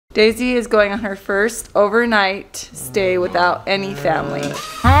Daisy is going on her first overnight stay without any family.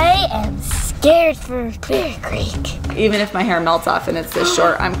 I am scared for Clear Creek. Even if my hair melts off and it's this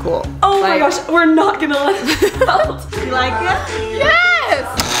short, I'm cool. Oh my gosh, we're not gonna let it melt. You like it? Yes!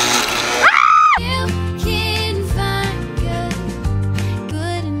 You can find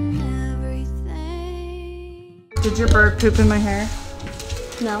good in everything. Did your bird poop in my hair?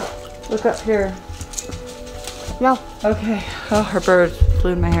 No. Look up here. No. Okay. Oh, her bird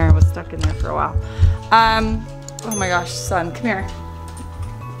flew in my hair and was stuck in there for a while. Oh my gosh, son, come here.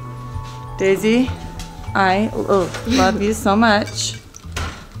 Daisy, I love you so much.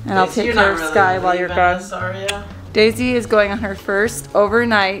 And I'll take care of Sky while you're gone. Daisy is going on her first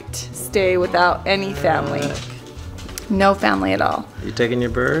overnight stay without any family. No family at all. You taking your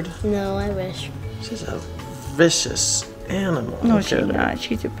bird? No, I wish. She's a vicious animal. No, she's not.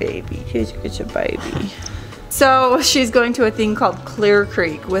 She's a baby. She's a baby. So she's going to a thing called Clear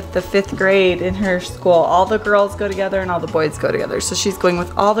Creek with the 5th grade in her school. All the girls go together and all the boys go together. So she's going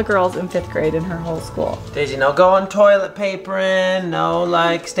with all the girls in 5th grade in her whole school. Daisy, no going toilet papering, no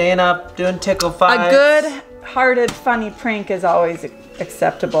like staying up doing tickle fights. A good-hearted, funny prank is always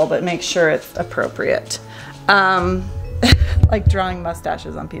acceptable, but make sure it's appropriate. Like drawing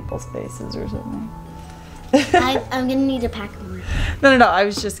mustaches on people's faces or something. I'm gonna need to pack more. No, I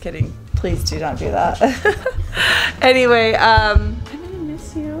was just kidding. Please do not do that. Anyway, I'm gonna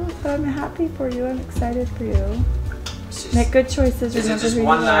miss you, but I'm happy for you. I'm excited for you. Make good choices. Remember who you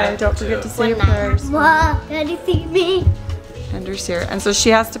are. Don't forget to say your prayers. Mom, can you see me? Andrew's here. And so she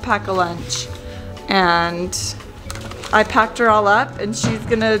has to pack a lunch. And I packed her all up, and she's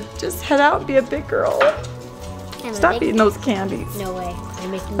gonna just head out and be a big girl. Stop eating those candies. No way. I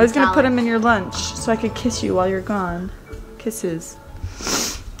was gonna put them in your lunch so I could kiss you while you're gone. Kisses.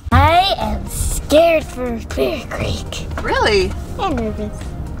 I am scared for Clear Creek. Really? And nervous.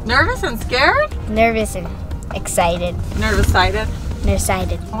 Nervous and scared? Nervous and excited. Nervous-sided?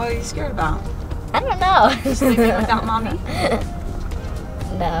 Nearsighted. What are you scared about? I don't know. Sleeping without mommy?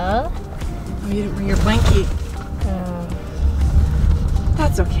 No. Oh, you didn't bring your blankie.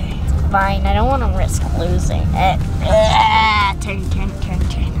 That's okay. Fine. I don't want to risk losing it. Turn.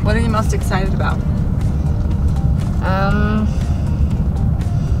 What are you most excited about?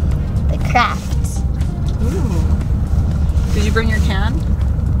 The crafts. Ooh. Did you bring your can?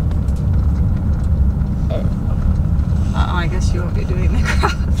 Uh-oh, I guess you won't be doing the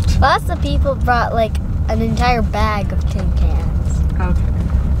craft. Lots of people brought like an entire bag of tin cans.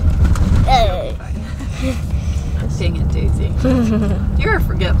 Okay. Dang it, Daisy. You're a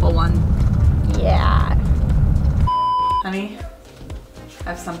forgetful one. Yeah. Honey, I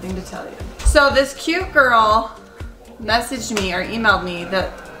have something to tell you. So this cute girl messaged me or emailed me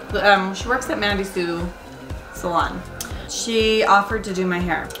that she works at Mandy Sue Salon. She offered to do my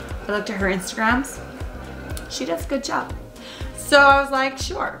hair. I looked at her Instagrams. She does a good job. So I was like,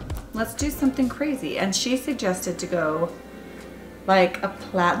 sure, let's do something crazy. And she suggested to go like a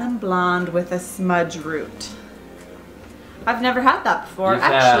platinum blonde with a smudge root. I've never had that before,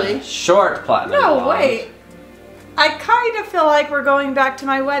 actually. Had short platinum No, blonde. wait. I kind of feel like we're going back to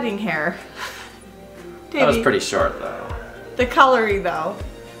my wedding hair. That was Davey, pretty short though. the colory though.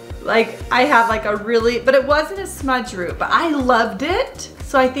 Like I have like a really, but it wasn't a smudge root, but I loved it.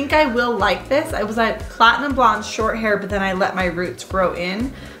 So I think I will like this. I was like platinum blonde short hair, but then I let my roots grow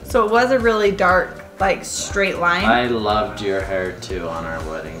in. So it was a really dark, like straight line. I loved your hair too on our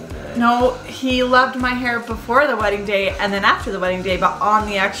wedding day. No, he loved my hair before the wedding day and then after the wedding day, but on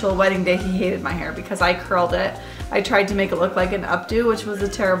the actual wedding day, he hated my hair because I curled it. I tried to make it look like an updo, which was a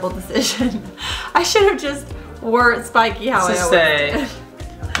terrible decision. I should have just wore it spiky how I always did.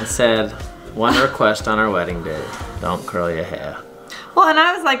 It said, one request on our wedding day, don't curl your hair. Well, and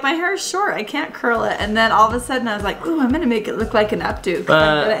I was like, my hair is short, I can't curl it. And then all of a sudden I was like, ooh, I'm gonna make it look like an updo because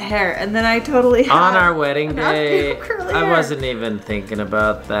I'm good at hair. And then I totally on our wedding an day, updo curly I hair. wasn't even thinking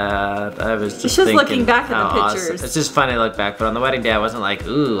about that. I was just She's thinking looking back at how the awesome. pictures. It's just funny to look back, but on the wedding day I wasn't like,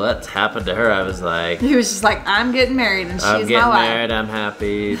 ooh, what's happened to her? I was like, He was just like, I'm getting married and she's I'm getting my wife. married, I'm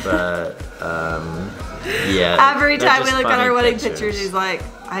happy, but yeah. Every they're time we just look at funny our wedding pictures, he's like,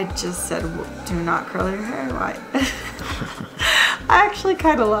 I just said, do not curl your hair. Why? I actually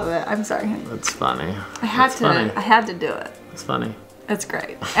kind of love it. I'm sorry, honey. That's funny. I had to do it. It's funny. It's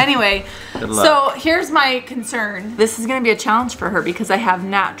great. Anyway, Good so luck. here's my concern. This is gonna be a challenge for her because I have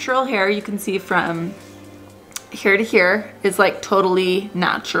natural hair. You can see from here to here is like totally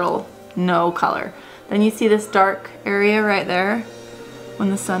natural, no color. Then you see this dark area right there when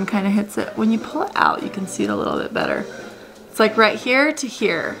the sun kind of hits it. When you pull it out, you can see it a little bit better. It's like right here to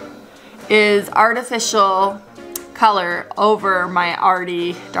here is artificial color over my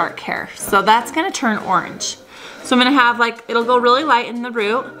already dark hair. So that's gonna turn orange. So I'm gonna have like, it'll go really light in the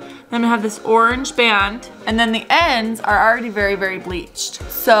root. Then I'm gonna have this orange band, and then the ends are already very, very bleached.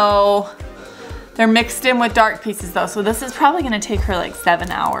 So they're mixed in with dark pieces though. So this is probably gonna take her like 7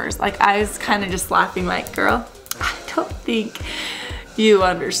 hours. Like I was kind of just laughing like, girl, I don't think you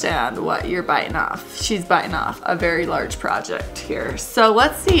understand what you're biting off. She's biting off a very large project here. So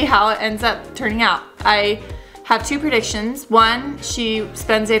let's see how it ends up turning out. I have 2 predictions. One, she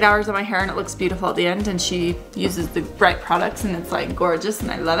spends 8 hours on my hair and it looks beautiful at the end, and she uses the right products and it's like gorgeous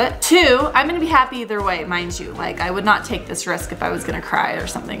and I love it. 2, I'm gonna be happy either way, mind you. Like I would not take this risk if I was gonna cry or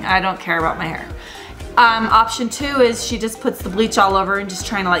something. I don't care about my hair. Option 2 is she just puts the bleach all over and just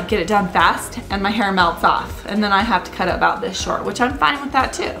trying to like get it done fast, and my hair melts off and then I have to cut it about this short, which I'm fine with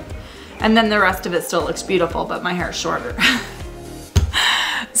that too. And then the rest of it still looks beautiful, but my hair is shorter.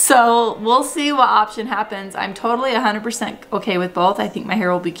 So we'll see what option happens. I'm totally 100% okay with both. I think my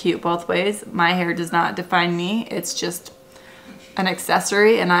hair will be cute both ways. My hair does not define me. It's just an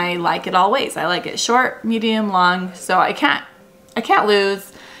accessory and I like it all ways. I like it short, medium, long, so I can't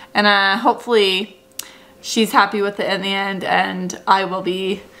lose. And hopefully she's happy with it in the end, and I will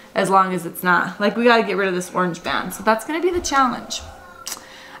be, as long as it's not. Like we gotta get rid of this orange band. So that's gonna be the challenge.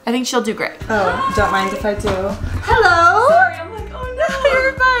 I think she'll do great. Oh, don't mind if I do. Hello! Sorry, I'm like, oh no.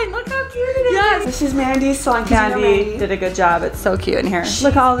 You're fine. Look how cute it is. Yes, this is Mandy's song. Mandy did a good job. It's so cute in here.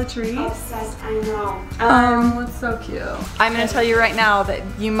 Look at all the trees. I know. It's so cute. I'm gonna tell you right now that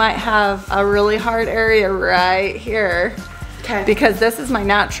you might have a really hard area right here. Okay. Because this is my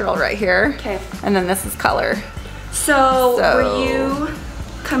natural right here. Okay. And then this is color. So were you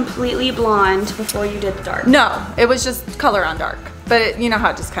completely blonde before you did the dark? No, it was just color on dark. But it, you know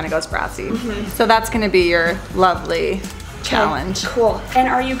how it just kind of goes brassy. So that's gonna be your lovely challenge. Cool. And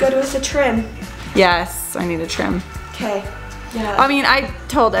are you good with the trim? Yes, I need a trim. Okay. Yeah. I mean, I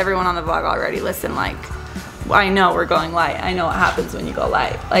told everyone on the vlog already, listen, like, I know we're going light. I know what happens when you go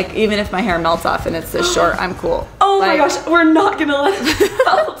light. Like, even if my hair melts off and it's this short, I'm cool. Oh like, my gosh, we're not gonna let it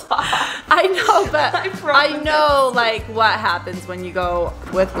melt off. I know, but I promise. know, like, what happens when you go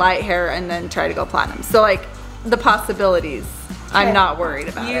with light hair and then try to go platinum. So, like, the possibilities, I'm not worried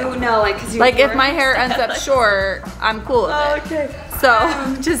about it. You know, like, cause you Like, if my hair ends up short, I'm cool with it. Okay. So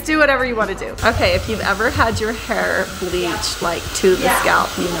just do whatever you want to do. Okay, if you've ever had your hair bleached like to the scalp,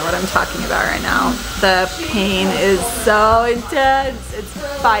 you know what I'm talking about right now. The pain is so intense. It's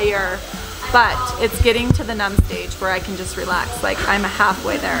fire. But it's getting to the numb stage where I can just relax. Like I'm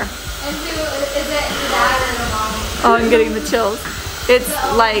halfway there. Oh, I'm getting the chills. It's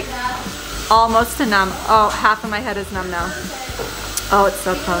like almost to numb. Oh, half of my head is numb now. Oh, it's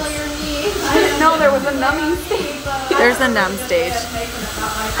so close. I didn't know there was a numbing stage. There's a numb stage.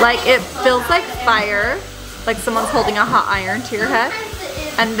 Like it feels like fire, like someone's holding a hot iron to your head,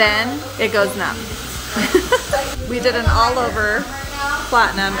 and then it goes numb. We did an all over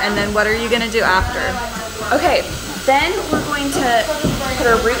platinum, and then what are you gonna do after? Okay, then we're going to put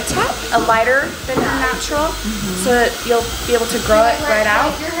a root tap, a lighter than your natural, so that you'll be able to grow it right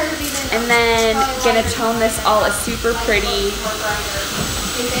out. And then gonna tone this all a super pretty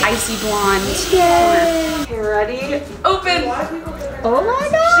icy blonde. Yay! Okay, ready? Open! Oh my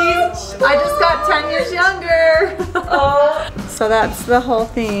gosh! I just got 10 years younger! Oh. So that's the whole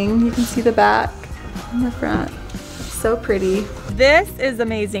thing. You can see the back and the front. So pretty. This is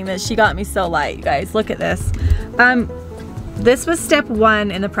amazing that she got me so light, you guys. Look at this. This was step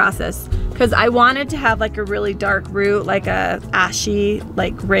 1 in the process because I wanted to have like a really dark root, like a ashy,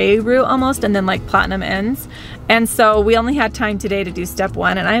 like gray root almost, and then like platinum ends. And so we only had time today to do step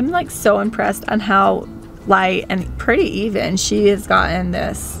 1, and I'm like so impressed on how light and pretty even she has gotten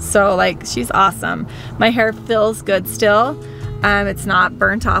this. So like she's awesome. My hair feels good still. It's not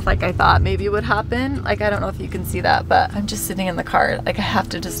burnt off like I thought maybe it would happen. Like, I don't know if you can see that, but I'm just sitting in the car. Like, I have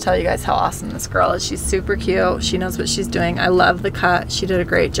to just tell you guys how awesome this girl is. She's super cute. She knows what she's doing. I love the cut. She did a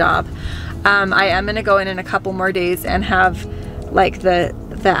great job. I am gonna go in a couple more days and have like the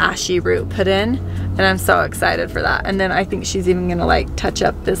ashy root put in, and I'm so excited for that. And then I think she's even gonna like touch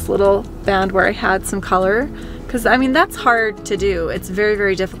up this little band where I had some color, because I mean that's hard to do. It's very,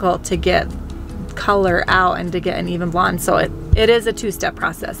 very difficult to get color out and to get an even blonde. So it is a 2-step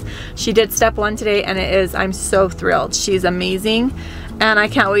process. She did step 1 today, and it is, I'm so thrilled. She's amazing, and I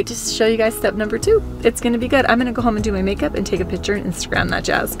can't wait to show you guys step number 2. It's gonna be good. I'm gonna go home and do my makeup and take a picture and Instagram that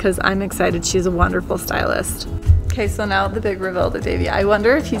jazz, because I'm excited. She's a wonderful stylist. Okay, so now the big reveal to Davey. I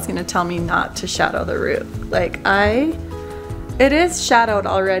wonder if he's gonna tell me not to shadow the root. Like it is shadowed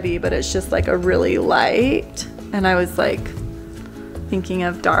already, but it's just like a really light, and I was like thinking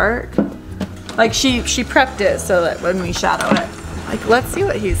of dark. Like she prepped it so that when we shadow it. Like, let's see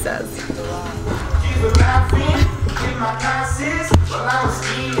what he says. Look at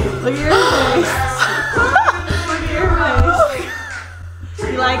your face. Look at your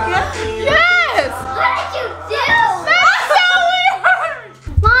face. You like it? Yes! What did you do? That's so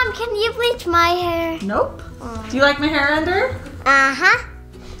weird! Mom, can you bleach my hair? Nope. Do you like my hair, Ender? Uh-huh.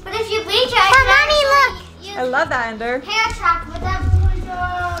 But if you bleach it, I can I love that, Ender. hair chalk with them.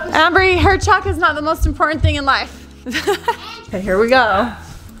 Ambree, hair chalk is not the most important thing in life. Okay, here we go.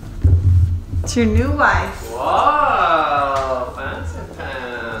 It's your new wife. Whoa, fancy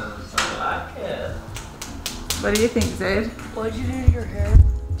pants. I like it. What do you think, Zade? What'd you do to your hair?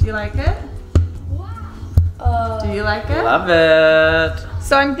 Do you like it? Do you like it? Love it.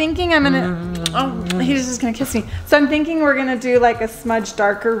 So I'm thinking I'm gonna, oh, he's just gonna kiss me. So I'm thinking we're gonna do like a smudge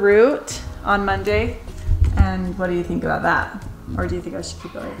darker root on Monday. And what do you think about that? Or do you think I should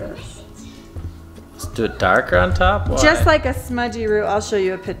keep it like this? Let's do it darker on top. Why? Just like a smudgy root, I'll show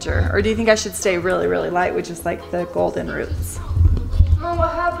you a picture. Or do you think I should stay really, really light with just like the golden roots? Mom,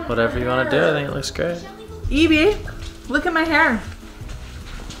 what happened? Whatever you want to do, I think it looks great. Evie, look at my hair.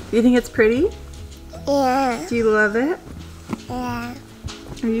 You think it's pretty? Yeah. Do you love it? Yeah.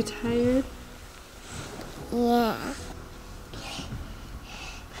 Are you tired? Yeah.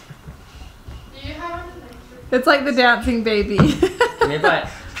 It's like the dancing baby. Give me a bite.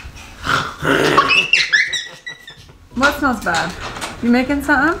 What smells bad? You making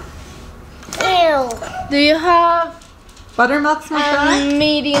something? Ew. Do you have Buttermilk smells bad?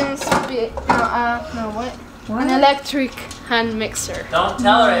 medium speed? No, what? What? An electric hand mixer. Don't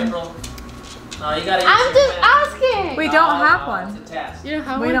tell her, April. No, you gotta use I'm your just hand. asking. We don't have It's one. a test. You don't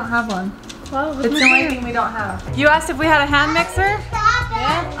have We one? don't have one. Well, It's the only thing we don't have. You asked if we had a hand mixer?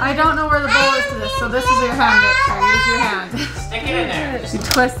 Yeah. I don't know where the bowl is to this, so this is your hand mixer. Use your hand. Stick it in there. You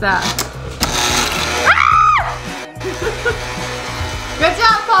twist that. Good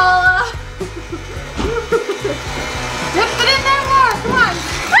job, Paola. Dip it in there more. Come on.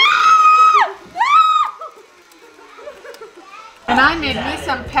 And I made me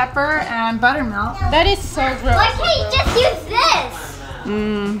some pepper and buttermilk. That is so gross. Why can't you just use this?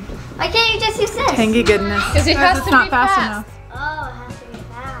 Mmm, Why can't you just use this? tangy goodness. 'Cause it has it's to not be fast fast. enough. Oh, it has to be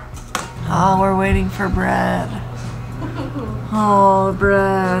fast. Oh, we're waiting for bread. Oh,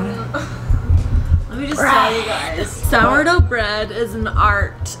 bread. Let me just tell you guys. Sourdough bread is an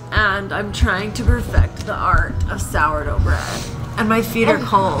art, and I'm trying to perfect the art of sourdough bread. And my feet are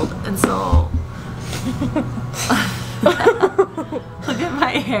cold, and so... Look at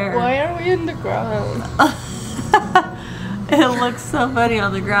my hair. Why are we in the ground? It looks so funny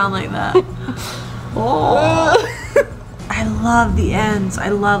on the ground like that. Oh. I love the ends. I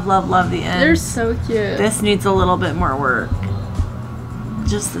love the ends. They're so cute. This needs a little bit more work.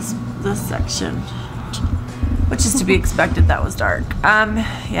 Just this section, which is to be expected. That was dark.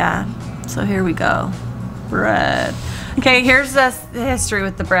 Yeah. So here we go. Bread. Okay, here's the history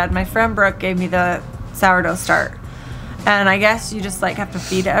with the bread. My friend Brooke gave me the sourdough start, and I guess you just like have to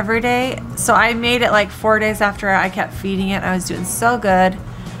feed it every day. So I made it like 4 days after I kept feeding it. I was doing so good.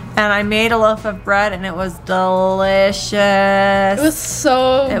 And I made a loaf of bread, and it was delicious. It was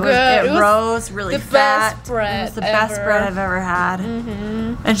so good. It rose really the fat. best bread It was the best ever. bread I've ever had.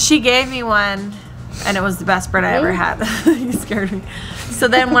 And she gave me one, and it was the best bread I ever had. You scared me. So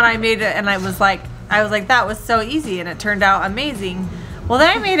then when I made it, and I was like, that was so easy, and it turned out amazing. Well,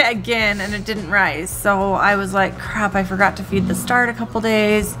 then I made it again, and it didn't rise. So I was like, crap, I forgot to feed the start a couple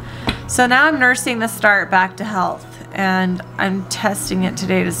days. So now I'm nursing the start back to health. And I'm testing it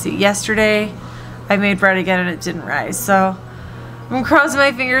today to see. Yesterday, I made bread again and it didn't rise. So I'm crossing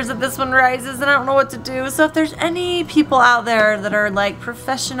my fingers that this one rises, and I don't know what to do. So if there's any people out there that are like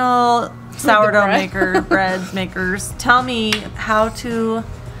professional sourdough bread makers, tell me how to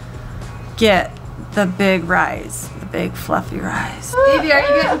get the big rise, the big fluffy rise. Evie, are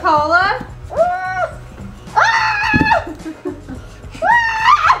you getting Paola?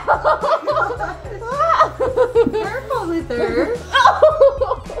 Careful with her.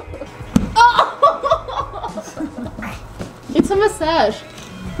 It's a massage.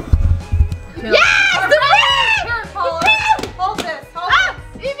 Yes! Here, Paola. Hold this. Hold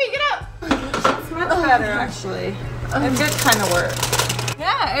this. Evie, get up! It's much better, actually. It did kind of work.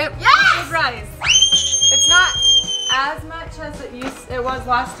 Yeah, it rise. It's not as much as it was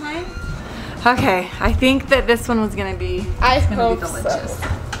last time. Okay, I think that this one was gonna be. I It's gonna hope be delicious. so.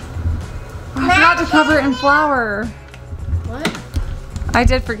 I forgot to cover it in flour. What? I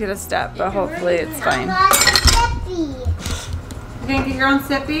did forget a step, but hopefully it's fine. You gonna get your own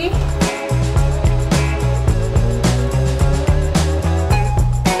sippy?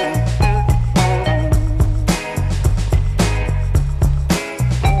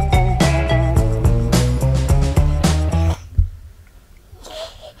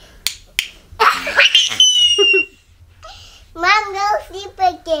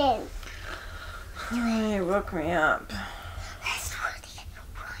 woke me up.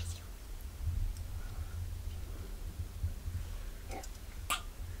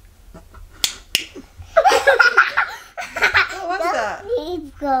 What was that?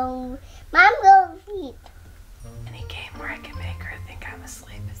 Sleep, go. Mom, go sleep. Any game where I can make her think I'm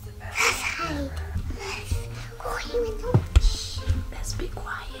asleep is the best. Let's be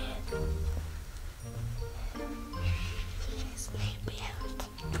quiet. She's sleepy.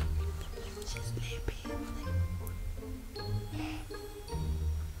 She's sleepy.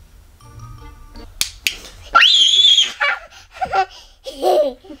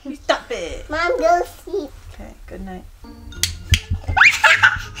 Stop it. Mom, go sleep. Okay, good night.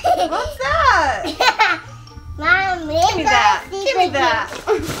 What's that? Mom, Give me that. Give me that.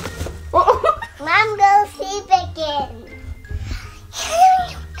 Mom, go sleep again.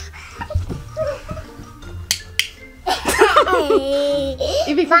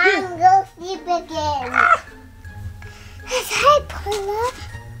 Mom, go sleep again. Hi, Paula.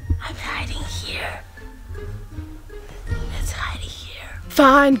 I'm hiding here. Let's hide here.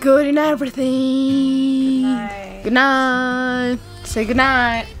 Fine, good, and everything. Good night. Good night. Say good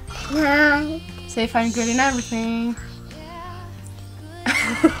night. Hi. Say fine, good, and everything.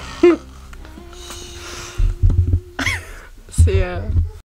 See ya.